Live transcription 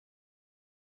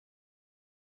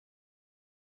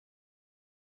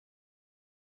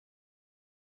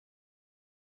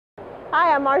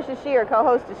Hi, I'm Marsha Shear,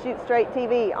 co-host of Shoot Straight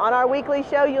TV. On our weekly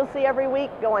show, you'll see every week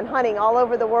going hunting all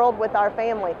over the world with our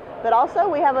family. But also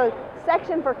we have a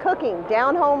section for cooking,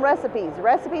 down-home recipes,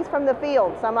 recipes from the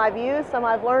field. Some I've used, some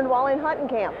I've learned while in hunting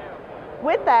camp.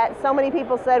 With that, so many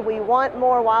people said we want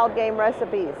more wild game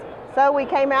recipes. So we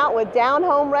came out with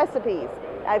down-home recipes.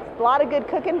 A lot of good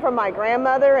cooking from my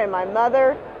grandmother and my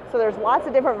mother. So there's lots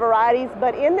of different varieties.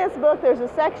 But in this book, there's a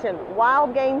section,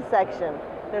 wild game section.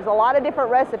 There's a lot of different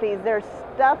recipes. There's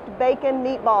stuffed bacon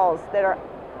meatballs that are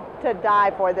to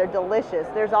die for. They're delicious.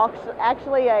 There's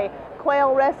actually a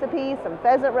quail recipe, some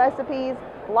pheasant recipes,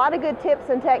 a lot of good tips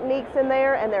and techniques in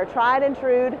there, and they're tried and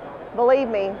true. Believe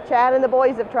me, Chad and the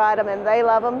boys have tried them and they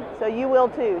love them, so you will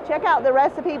too. Check out the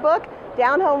recipe book,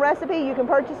 Down Home Recipe. You can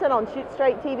purchase it on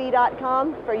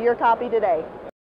shootstraighttv.com for your copy today.